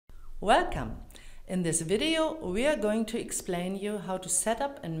Welcome! In this video we are going to explain you how to set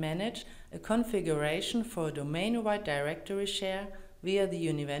up and manage a configuration for a domain-wide directory share via the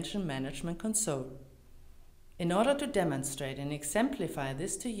Univention Management Console. In order to demonstrate and exemplify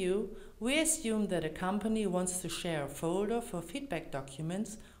this to you, we assume that a company wants to share a folder for feedback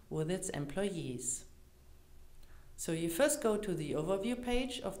documents with its employees. So you first go to the overview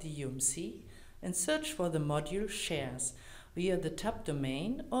page of the UMC and search for the module Shares via the tab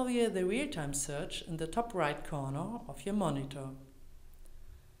Domain or via the real-time search in the top right corner of your monitor.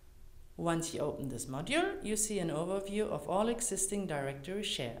 Once you open this module, you see an overview of all existing directory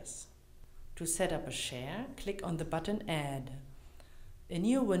shares. To set up a share, click on the button Add. A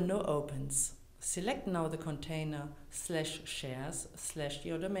new window opens. Select now the container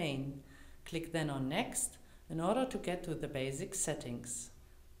 /shares/your domain. Click then on Next in order to get to the basic settings.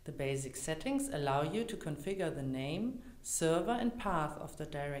 The basic settings allow you to configure the name, server and path of the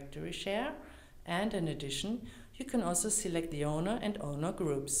directory share, and in addition, you can also select the owner and owner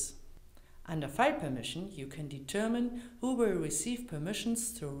groups. Under File Permission, you can determine who will receive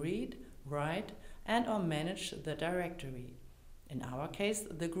permissions to read, write, and/or manage the directory. In our case,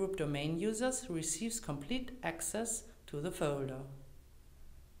 the group domain users receives complete access to the folder.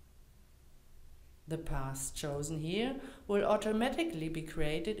 The path chosen here will automatically be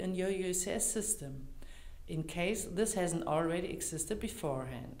created in your UCS system, in case this hasn't already existed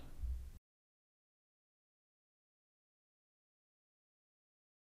beforehand.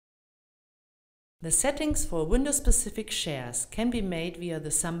 The settings for Windows-specific shares can be made via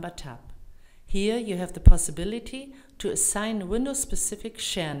the Samba tab. Here you have the possibility to assign Windows-specific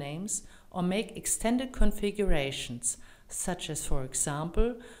share names or make extended configurations, such as, for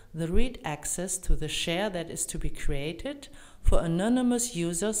example, the read access to the share that is to be created for anonymous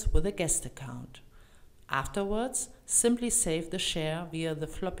users with a guest account. Afterwards, simply save the share via the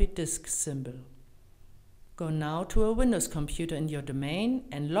floppy disk symbol. Go now to a Windows computer in your domain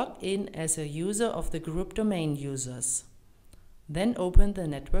and log in as a user of the group domain users. Then open the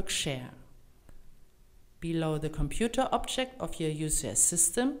network share. Below the computer object of your UCS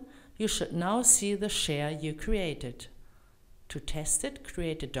system, you should now see the share you created. To test it,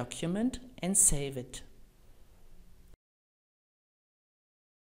 create a document and save it.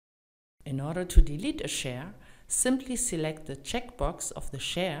 In order to delete a share, simply select the checkbox of the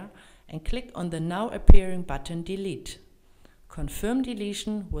share and click on the now appearing button Delete. Confirm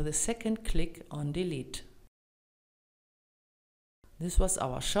deletion with a second click on Delete. This was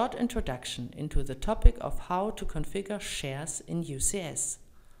our short introduction into the topic of how to configure shares in UCS.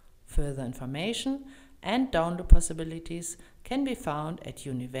 Further information and download possibilities can be found at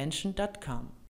univention.com.